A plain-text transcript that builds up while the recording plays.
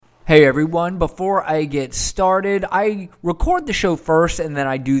Hey everyone, before I get started, I record the show first and then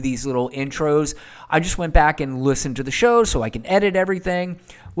I do these little intros. I just went back and listened to the show so I can edit everything.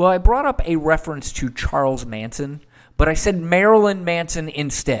 Well, I brought up a reference to Charles Manson, but I said Marilyn Manson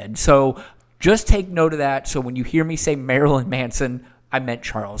instead. So just take note of that. So when you hear me say Marilyn Manson, I meant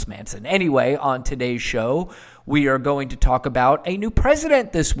Charles Manson. Anyway, on today's show, we are going to talk about a new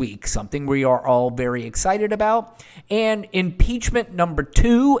president this week, something we are all very excited about. And impeachment number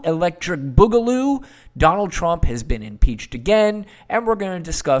 2, Electric Boogaloo. Donald Trump has been impeached again, and we're going to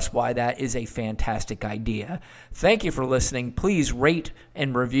discuss why that is a fantastic idea. Thank you for listening. Please rate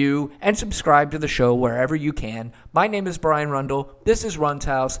and review and subscribe to the show wherever you can. My name is Brian Rundle. This is Run's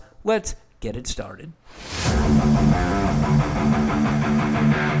House. Let's get it started.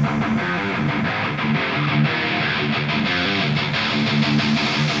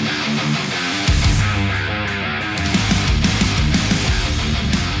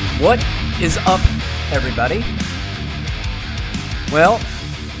 What is up, everybody? Well,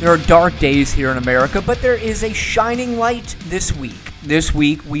 there are dark days here in America, but there is a shining light this week. This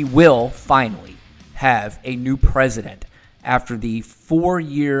week, we will finally have a new president after the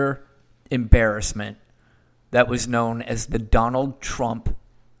 4-year embarrassment that was known as the Donald Trump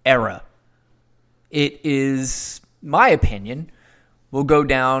era. It is, my opinion, will go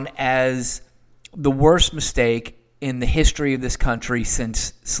down as the worst mistake in the history of this country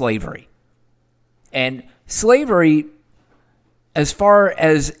since slavery. And slavery, as far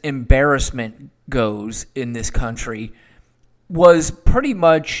as embarrassment goes in this country, was pretty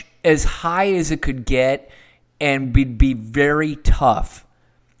much as high as it could get and would be very tough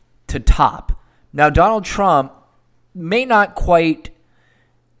to top. Now, Donald Trump may not quite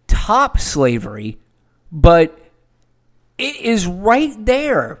top slavery, but it is right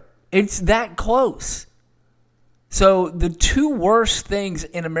there. It's that close. So the two worst things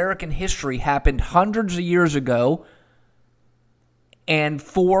in American history happened hundreds of years ago and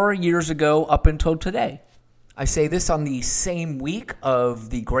 4 years ago up until today. I say this on the same week of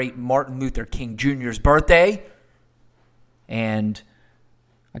the great Martin Luther King Jr.'s birthday, and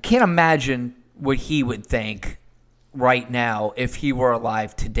I can't imagine what he would think right now if he were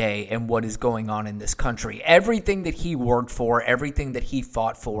alive today and what is going on in this country. Everything that he worked for, everything that he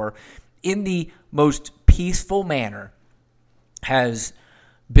fought for in the most peaceful manner has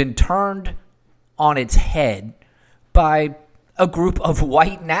been turned on its head by a group of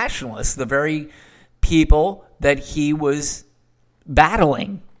white nationalists, the very people that he was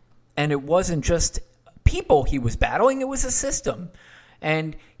battling. And it wasn't just people he was battling, it was a system.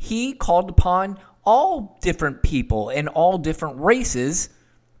 And he called upon all different people and all different races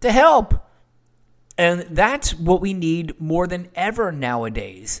to help. And that's what we need more than ever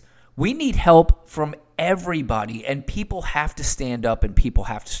nowadays. We need help from everybody, and people have to stand up and people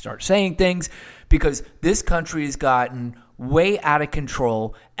have to start saying things because this country has gotten way out of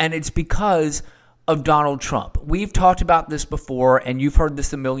control, and it's because of Donald Trump. We've talked about this before, and you've heard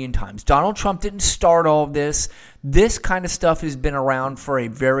this a million times. Donald Trump didn't start all of this. This kind of stuff has been around for a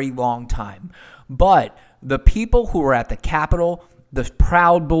very long time. But the people who are at the Capitol, the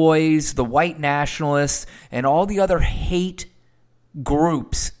Proud Boys, the white nationalists, and all the other hate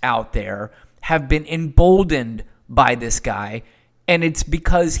groups out there have been emboldened by this guy, and it's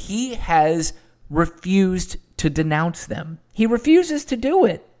because he has refused to denounce them. He refuses to do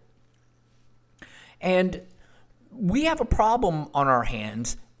it. And we have a problem on our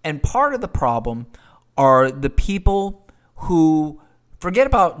hands, and part of the problem are the people who forget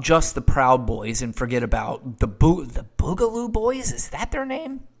about just the Proud Boys and forget about the Boogaloo Boys. Is that their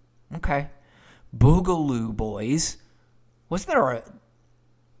name? Okay. Boogaloo Boys. Wasn't there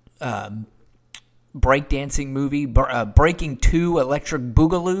a breakdancing movie, Breaking 2, Electric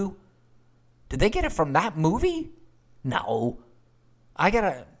Boogaloo? Did they get it from that movie? No. I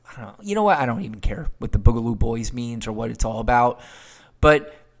don't know. You know what? I don't even care what the Boogaloo Boys means or what it's all about.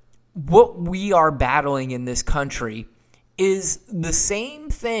 But what we are battling in this country is the same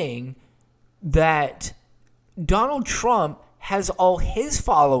thing that Donald Trump has all his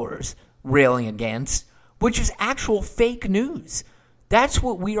followers railing against, which is actual fake news. That's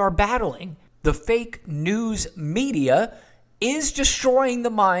what we are battling. The fake news media is destroying the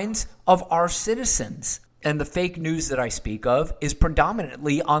minds of our citizens. And the fake news that I speak of is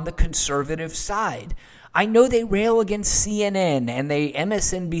predominantly on the conservative side. I know they rail against CNN and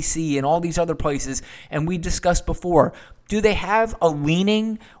MSNBC and all these other places, and we discussed before. Do they have a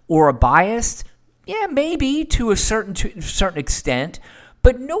leaning or a bias? Yeah, maybe to a certain extent,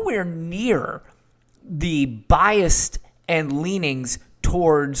 but nowhere near the biased and leanings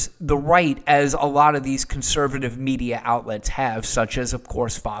towards the right as a lot of these conservative media outlets have, such as, of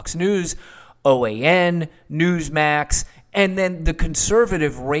course, Fox News, OAN, Newsmax, and then the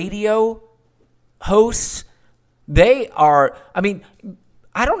conservative radio hosts. They are, I mean,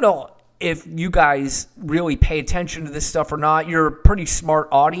 I don't know if you guys really pay attention to this stuff or not. You're a pretty smart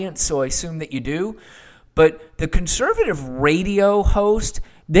audience, so I assume that you do. But the conservative radio host,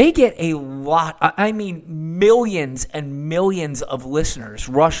 they get a lot, I mean, millions and millions of listeners.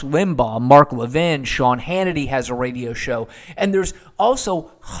 Rush Limbaugh, Mark Levin, Sean Hannity has a radio show. And there's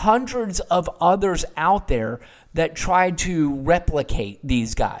also hundreds of others out there that try to replicate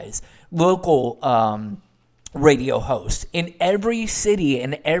these guys. Local radio hosts in every city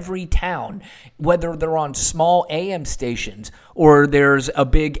and every town, whether they're on small AM stations or there's a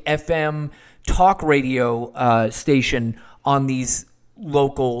big FM talk radio station on these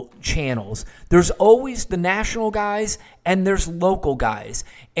local channels. There's always the national guys and there's local guys.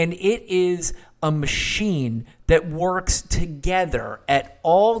 And it is a machine that works together at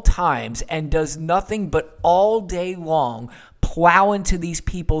all times and does nothing but all day long plow into these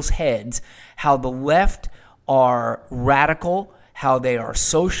people's heads how the left are radical, how they are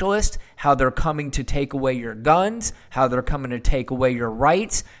socialist, how they're coming to take away your guns, how they're coming to take away your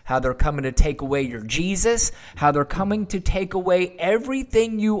rights, how they're coming to take away your Jesus, how they're coming to take away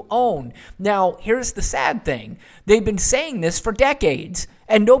everything you own. Now, here's the sad thing. They've been saying this for decades,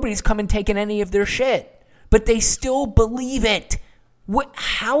 and nobody's come and taken any of their shit. But they still believe it.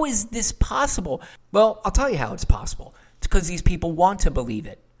 How is this possible? Well, I'll tell you how it's possible. It's because these people want to believe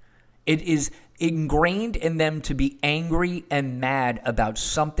it. It is ingrained in them to be angry and mad about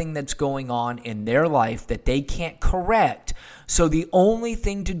something that's going on in their life that they can't correct. So the only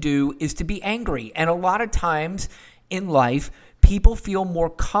thing to do is to be angry. And a lot of times in life, people feel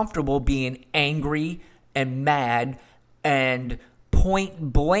more comfortable being angry and mad and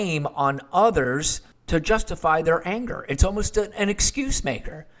point blame on others to justify their anger. It's almost an excuse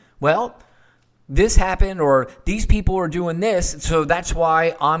maker. Well, this happened, or these people are doing this, so that's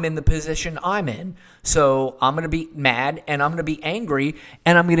why I'm in the position I'm in. So I'm going to be mad and I'm going to be angry,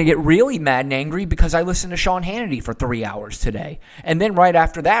 and I'm going to get really mad and angry because I listened to Sean Hannity for 3 hours today. And then right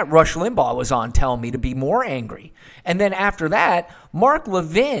after that, Rush Limbaugh was on telling me to be more angry. And then after that, Mark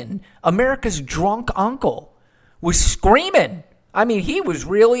Levin, America's drunk uncle, was screaming. I mean, he was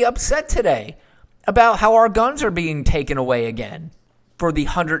really upset today about how our guns are being taken away again for the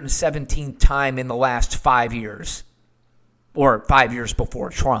 117th time in the last 5 years, or 5 years before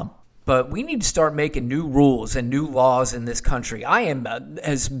Trump. But we need to start making new rules and new laws in this country. I am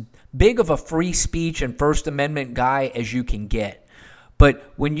as big of a free speech and First Amendment guy as you can get. But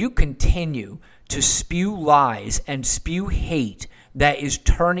when you continue to spew lies and spew hate that is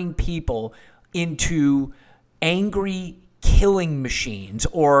turning people into angry killing machines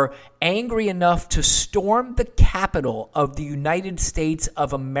or angry enough to storm the Capitol of the United States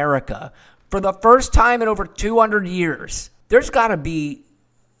of America for the first time in over 200 years, there's got to be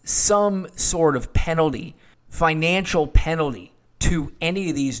some sort of penalty, financial penalty, to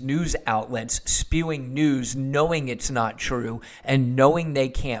any of these news outlets spewing news knowing it's not true and knowing they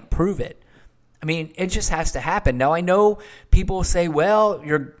can't prove it. I mean, it just has to happen. Now, I know people say, well,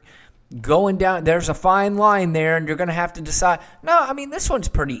 you're going down, there's a fine line there and you're going to have to decide. No, I mean, this one's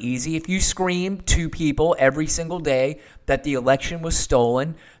pretty easy. If you scream to people every single day that the election was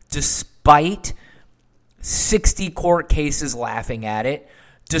stolen, despite 60 court cases laughing at it,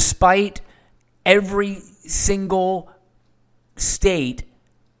 despite every single state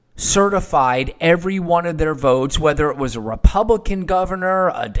certified every one of their votes, whether it was a Republican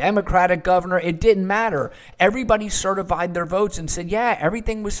governor, a Democratic governor, it didn't matter. Everybody certified their votes and said, yeah,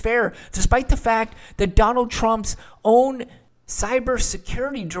 everything was fair, despite the fact that Donald Trump's own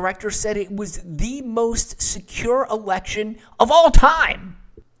cybersecurity director said it was the most secure election of all time.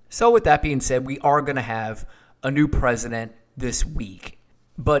 So with that being said, we are going to have a new president this week.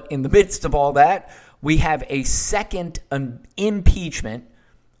 But in the midst of all that, we have a second impeachment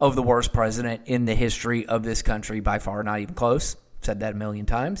of the worst president in the history of this country, by far, not even close. Said that a million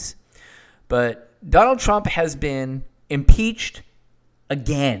times. But Donald Trump has been impeached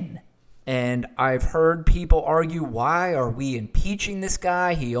again. And I've heard people argue, why are we impeaching this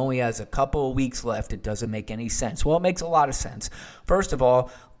guy? He only has a couple of weeks left. It doesn't make any sense. Well, it makes a lot of sense. First of all,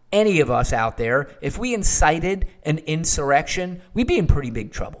 any of us out there, if we incited an insurrection, we'd be in pretty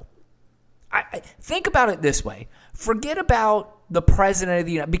big trouble. Think about it this way. Forget about the president of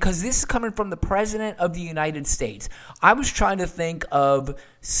the United States, because this is coming from the president of the United States. I was trying to think of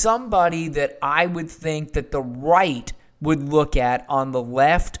somebody that I would think that the right would look at on the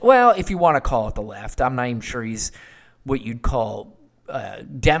left. Well, if you want to call it the left, I'm not even sure he's what you'd call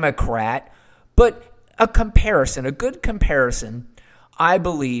Democrat. But a good comparison, I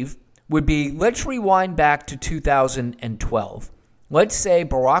believe, would be, let's rewind back to 2012. Let's say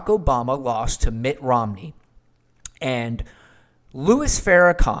Barack Obama lost to Mitt Romney, and Louis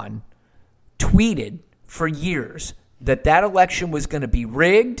Farrakhan tweeted for years that election was going to be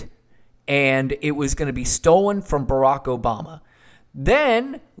rigged and it was going to be stolen from Barack Obama.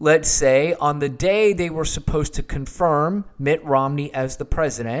 Then, let's say, on the day they were supposed to confirm Mitt Romney as the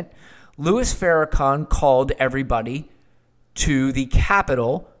president, Louis Farrakhan called everybody to the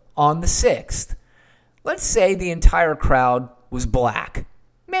Capitol on the 6th. Let's say the entire crowd was black.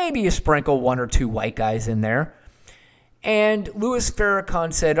 Maybe you sprinkle one or two white guys in there. And Louis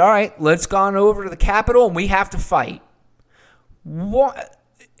Farrakhan said, all right, let's go on over to the Capitol and we have to fight.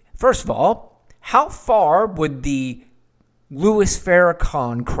 First of all, how far would the Louis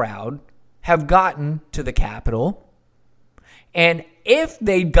Farrakhan crowd have gotten to the Capitol? And if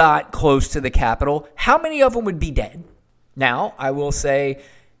they got close to the Capitol, how many of them would be dead? Now, I will say,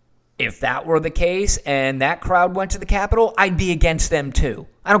 if that were the case and that crowd went to the Capitol, I'd be against them too.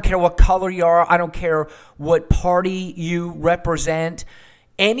 I don't care what color you are. I don't care what party you represent.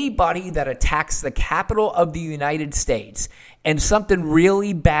 Anybody that attacks the Capitol of the United States and something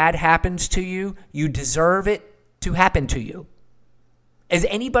really bad happens to you, you deserve it to happen to you. Is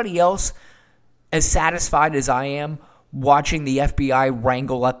anybody else as satisfied as I am watching the FBI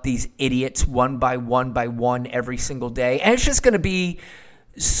wrangle up these idiots one by one every single day? And it's just going to be...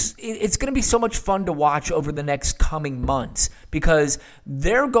 It's going to be so much fun to watch over the next coming months because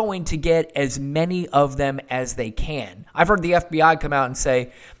they're going to get as many of them as they can. I've heard the FBI come out and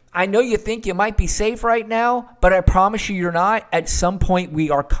say, I know you think you might be safe right now, but I promise you you're not. At some point, we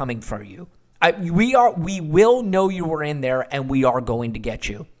are coming for you. We will know you were in there and we are going to get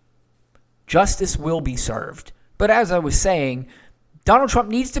you. Justice will be served. But as I was saying, Donald Trump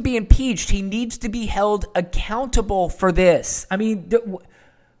needs to be impeached. He needs to be held accountable for this. I mean,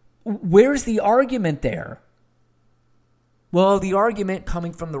 where's the argument there? Well, the argument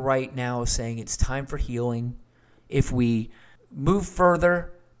coming from the right now is saying it's time for healing. If we move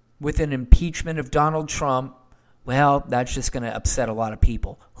further with an impeachment of Donald Trump, well, that's just going to upset a lot of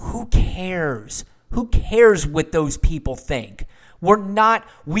people. Who cares? Who cares what those people think?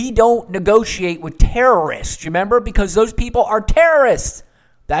 We don't negotiate with terrorists, remember? Because those people are terrorists.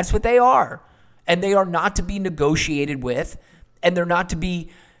 That's what they are. And they are not to be negotiated with, and they're not to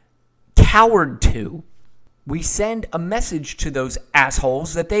be coward to. We send a message to those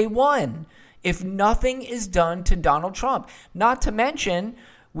assholes that they won if nothing is done to Donald Trump. Not to mention,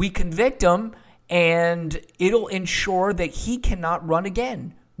 we convict him and it'll ensure that he cannot run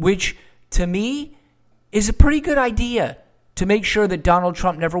again, which to me is a pretty good idea to make sure that Donald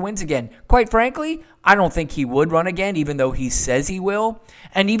Trump never wins again. Quite frankly, I don't think he would run again, even though he says he will.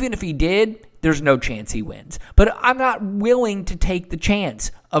 And even if he did, there's no chance he wins. But I'm not willing to take the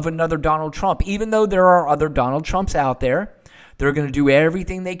chance of another Donald Trump, even though there are other Donald Trumps out there. They're going to do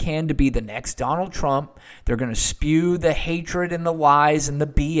everything they can to be the next Donald Trump. They're going to spew the hatred and the lies and the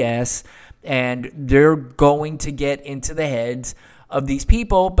BS, and they're going to get into the heads of these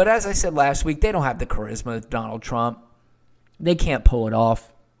people. But as I said last week, they don't have the charisma of Donald Trump. They can't pull it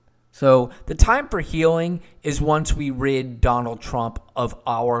off. So the time for healing is once we rid Donald Trump of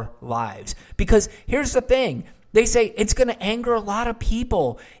our lives. Because here's the thing. They say it's going to anger a lot of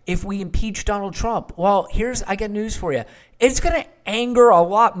people if we impeach Donald Trump. Well, I got news for you. It's going to anger a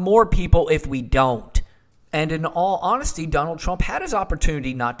lot more people if we don't. And in all honesty, Donald Trump had his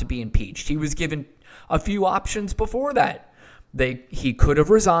opportunity not to be impeached. He was given a few options before that. He could have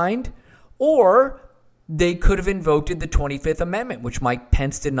resigned, or they could have invoked the 25th Amendment, which Mike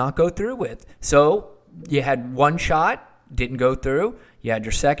Pence did not go through with. So you had one shot, didn't go through. You had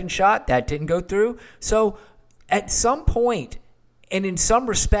your second shot, that didn't go through. So at some point, and in some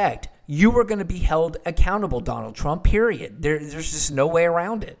respect, you were going to be held accountable, Donald Trump, period. There's just no way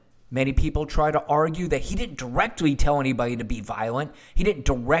around it. Many people try to argue that he didn't directly tell anybody to be violent. He didn't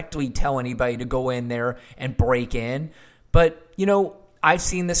directly tell anybody to go in there and break in. But, I've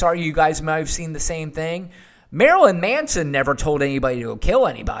seen this argument. You guys might have seen the same thing. Marilyn Manson never told anybody to go kill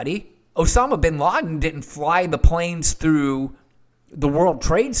anybody. Osama bin Laden didn't fly the planes through the World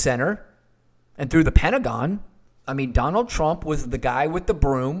Trade Center and through the Pentagon. I mean, Donald Trump was the guy with the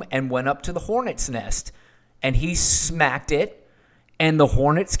broom and went up to the hornet's nest. And he smacked it, and the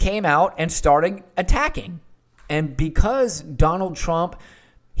hornets came out and started attacking. And because Donald Trump...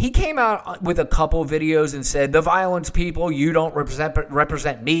 He came out with a couple of videos and said, the violence people, you don't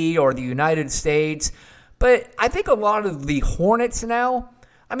represent me or the United States. But I think a lot of the hornets now,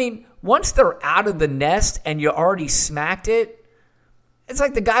 once they're out of the nest and you already smacked it, It's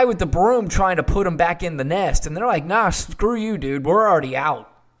like the guy with the broom trying to put him back in the nest. And they're like, nah, screw you, dude. We're already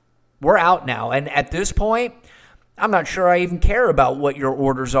out. We're out now. And at this point, I'm not sure I even care about what your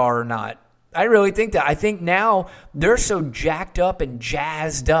orders are or not. I really think that. I think now they're so jacked up and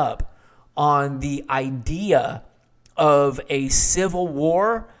jazzed up on the idea of a civil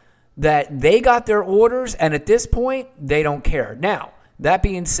war that they got their orders, and at this point, they don't care. Now, that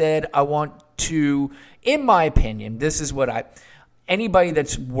being said, I want to, in my opinion, this is what anybody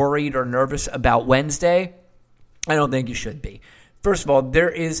that's worried or nervous about Wednesday, I don't think you should be. First of all, there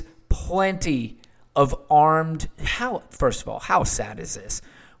is plenty of armed, first of all, how sad is this?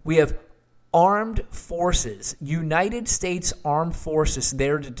 We have armed forces, United States Armed Forces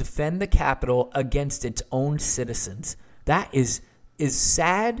there to defend the Capitol against its own citizens. That is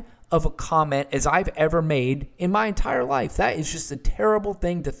sad of a comment as I've ever made in my entire life. That is just a terrible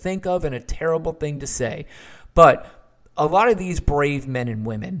thing to think of and a terrible thing to say. But a lot of these brave men and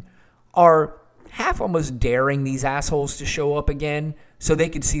women are half almost daring these assholes to show up again so they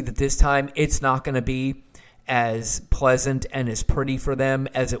can see that this time it's not going to be as pleasant and as pretty for them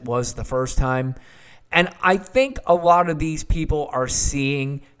as it was the first time. And I think a lot of these people are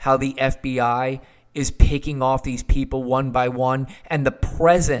seeing how the FBI is picking off these people one by one, and the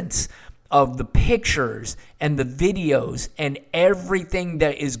presence of the pictures and the videos and everything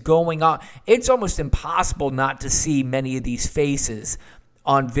that is going on. It's almost impossible not to see many of these faces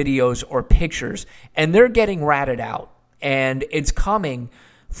on videos or pictures, and they're getting ratted out. And it's coming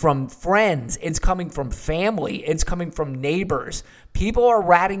from friends, it's coming from family, it's coming from neighbors. People are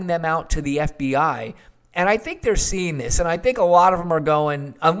ratting them out to the FBI. And I think they're seeing this, and I think a lot of them are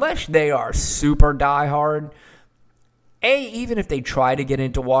going, unless they are super diehard, even if they try to get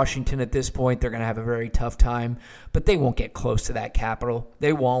into Washington at this point, they're going to have a very tough time, but they won't get close to that Capitol.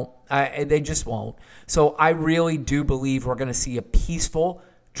 They won't. They just won't. So I really do believe we're going to see a peaceful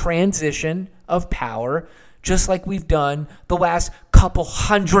transition of power, just like we've done the last couple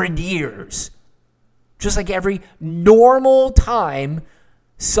 100 years. Just like every normal time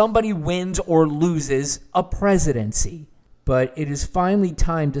somebody wins or loses a presidency. But it is finally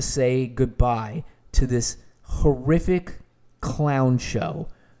time to say goodbye to this horrific clown show.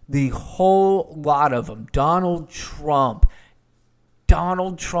 The whole lot of them. Donald Trump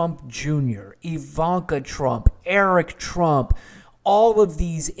Jr., Ivanka Trump, Eric Trump, all of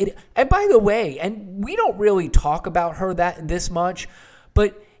these. And by the way, and we don't really talk about her this much,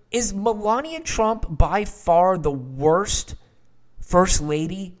 but is Melania Trump by far the worst first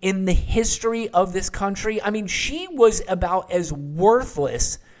lady in the history of this country? I mean, she was about as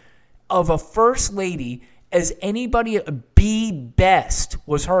worthless of a first lady as anybody. Be Best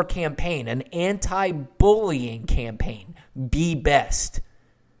was her campaign, an anti-bullying campaign. Be Best.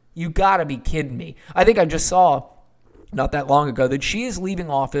 You gotta be kidding me. I think I just saw not that long ago that she is leaving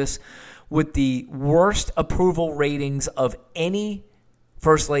office with the worst approval ratings of any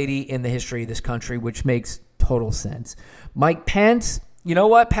first lady in the history of this country, which makes total sense. Mike Pence, you know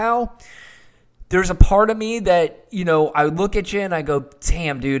what, pal? There's a part of me that, I look at you and I go,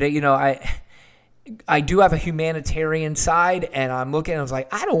 damn, dude, I do have a humanitarian side, and I'm looking and I was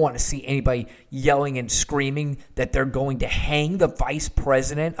like, I don't want to see anybody yelling and screaming that they're going to hang the vice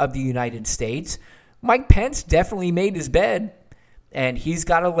president of the United States. Mike Pence definitely made his bed, and he's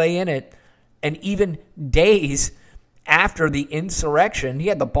got to lay in it. And even days after the insurrection, he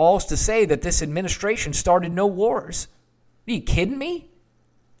had the balls to say that this administration started no wars. Are you kidding me?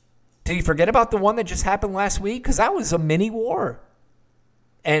 Did you forget about the one that just happened last week? Because that was a mini war.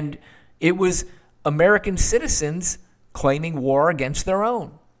 And it was American citizens claiming war against their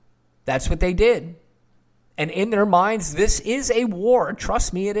own. That's what they did. And in their minds, this is a war.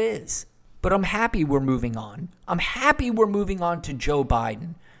 Trust me, it is. But I'm happy we're moving on. I'm happy we're moving on to Joe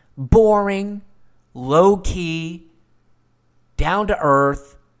Biden. Boring, low-key, down to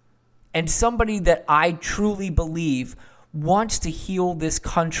earth, and somebody that I truly believe wants to heal this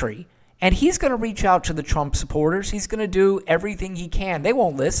country. And he's going to reach out to the Trump supporters. He's going to do everything he can. They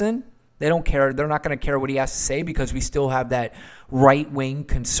won't listen. They don't care. They're not going to care what he has to say because we still have that right-wing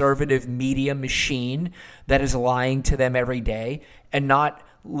conservative media machine that is lying to them every day and not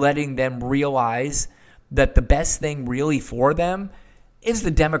letting them realize that the best thing really for them is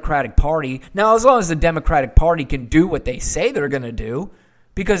the Democratic Party. Now, as long as the Democratic Party can do what they say they're going to do,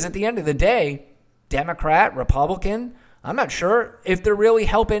 because at the end of the day, Democrat, Republican, I'm not sure if they're really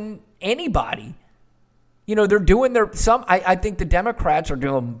helping anybody. They're doing I think the Democrats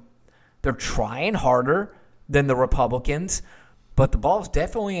they're trying harder than the Republicans, but the ball's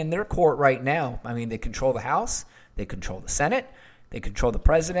definitely in their court right now. I mean, they control the House, they control the Senate, they control the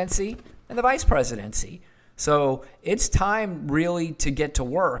presidency and the vice presidency. So it's time really to get to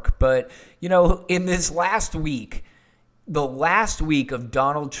work. But, in this last week, the last week of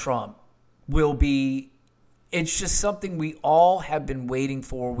Donald Trump it's just something we all have been waiting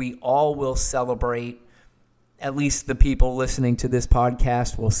for. We all will celebrate. At least the people listening to this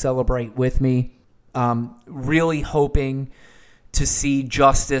podcast will celebrate with me. Really hoping to see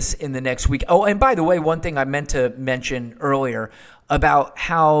justice in the next week. Oh, and by the way, one thing I meant to mention earlier about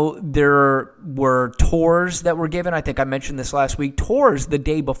how there were tours that were given. I think I mentioned this last week. Tours the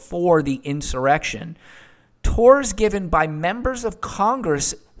day before the insurrection. Tours given by members of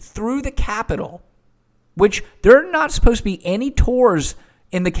Congress through the Capitol, which there are not supposed to be any tours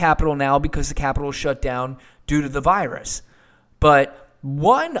in the Capitol now because the Capitol is shut down due to the virus. But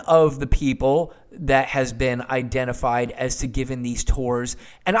one of the people that has been identified as to giving these tours,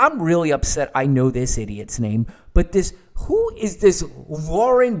 and I'm really upset, I know this idiot's name, but who is this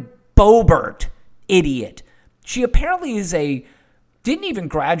Lauren Boebert idiot? She apparently didn't even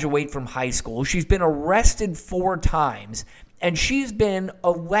graduate from high school. She's been arrested 4 times, and she's been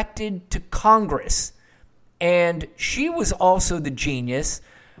elected to Congress. And she was also the genius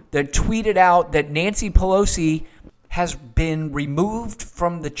that tweeted out that Nancy Pelosi has been removed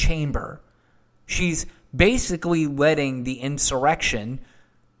from the chamber. She's basically letting the insurrection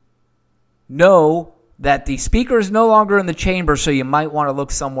know that the speaker is no longer in the chamber, so you might want to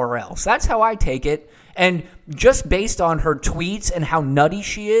look somewhere else. That's how I take it. And just based on her tweets and how nutty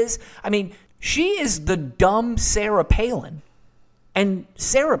she is, she is the dumb Sarah Palin. And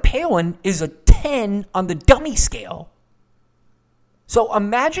Sarah Palin is a 10 on the dummy scale. So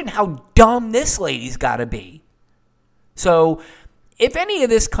imagine how dumb this lady's got to be. So if any of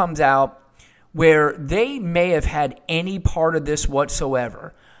this comes out where they may have had any part of this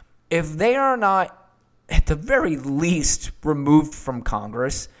whatsoever, if they are not at the very least removed from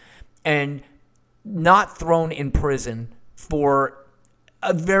Congress and not thrown in prison for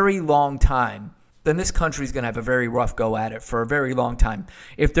a very long time, then this country is going to have a very rough go at it for a very long time.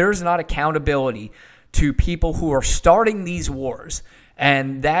 If there's not accountability to people who are starting these wars,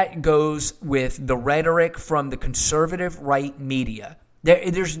 and that goes with the rhetoric from the conservative right media,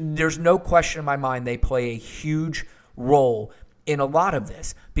 there's no question in my mind they play a huge role in a lot of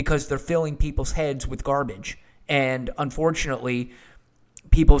this because they're filling people's heads with garbage. And unfortunately,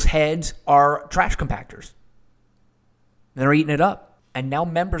 people's heads are trash compactors. They're eating it up. And now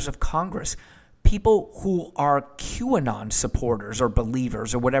members of Congress, people who are QAnon supporters or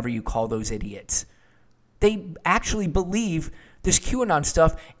believers or whatever you call those idiots, they actually believe this QAnon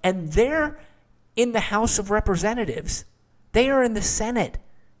stuff, and they're in the House of Representatives. They are in the Senate.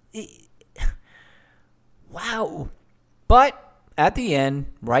 Wow. But at the end,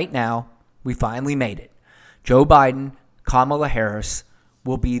 right now, we finally made it. Joe Biden, Kamala Harris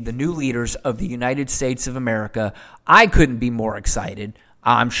will be the new leaders of the United States of America. I couldn't be more excited.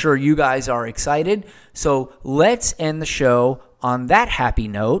 I'm sure you guys are excited. So let's end the show on that happy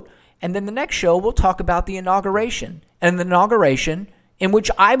note. And then the next show, we'll talk about the inauguration. And the inauguration, in which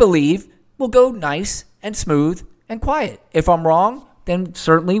I believe will go nice and smooth and quiet. If I'm wrong, then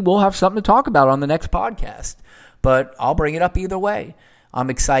certainly we'll have something to talk about on the next podcast. But I'll bring it up either way. I'm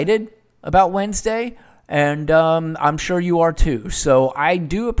excited about Wednesday, and I'm sure you are too. So I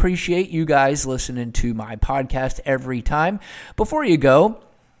do appreciate you guys listening to my podcast every time. Before you go,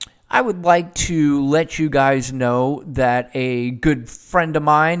 I would like to let you guys know that a good friend of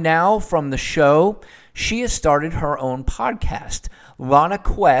mine now from the show, she has started her own podcast, Lana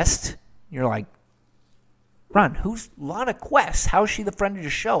Quest. You're like, Ron, who's Lana Quest? How is she the friend of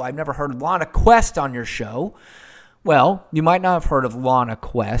your show? I've never heard Lana Quest on your show. Well, you might not have heard of Lana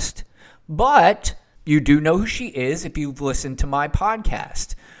Quest, but you do know who she is if you've listened to my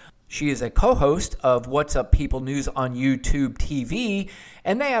podcast. She is a co-host of What's Up People News on YouTube TV,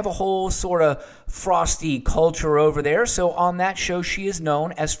 and they have a whole sort of frosty culture over there. So on that show, she is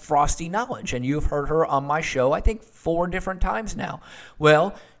known as Frosty Knowledge, and you've heard her on my show, I think, 4 different times now.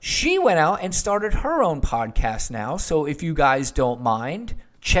 Well, she went out and started her own podcast now, so if you guys don't mind,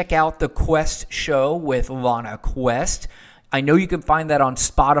 check out the Quest Show with Lana Quest. I know you can find that on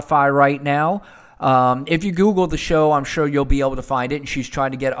Spotify right now. If you Google the show, I'm sure you'll be able to find it, and she's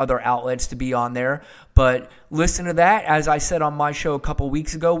trying to get other outlets to be on there. But listen to that. As I said on my show a couple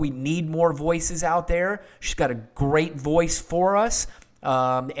weeks ago, we need more voices out there. She's got a great voice for us,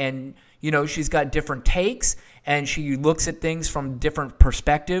 and, you know, she's got different takes, and she looks at things from different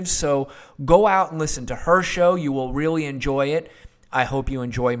perspectives. So go out and listen to her show. You will really enjoy it. I hope you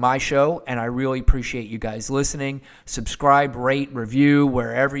enjoy my show, and I really appreciate you guys listening. Subscribe, rate, review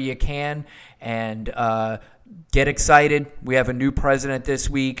wherever you can, and get excited. We have a new president this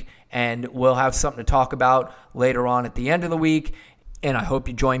week, and we'll have something to talk about later on at the end of the week. And I hope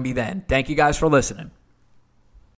you join me then. Thank you guys for listening.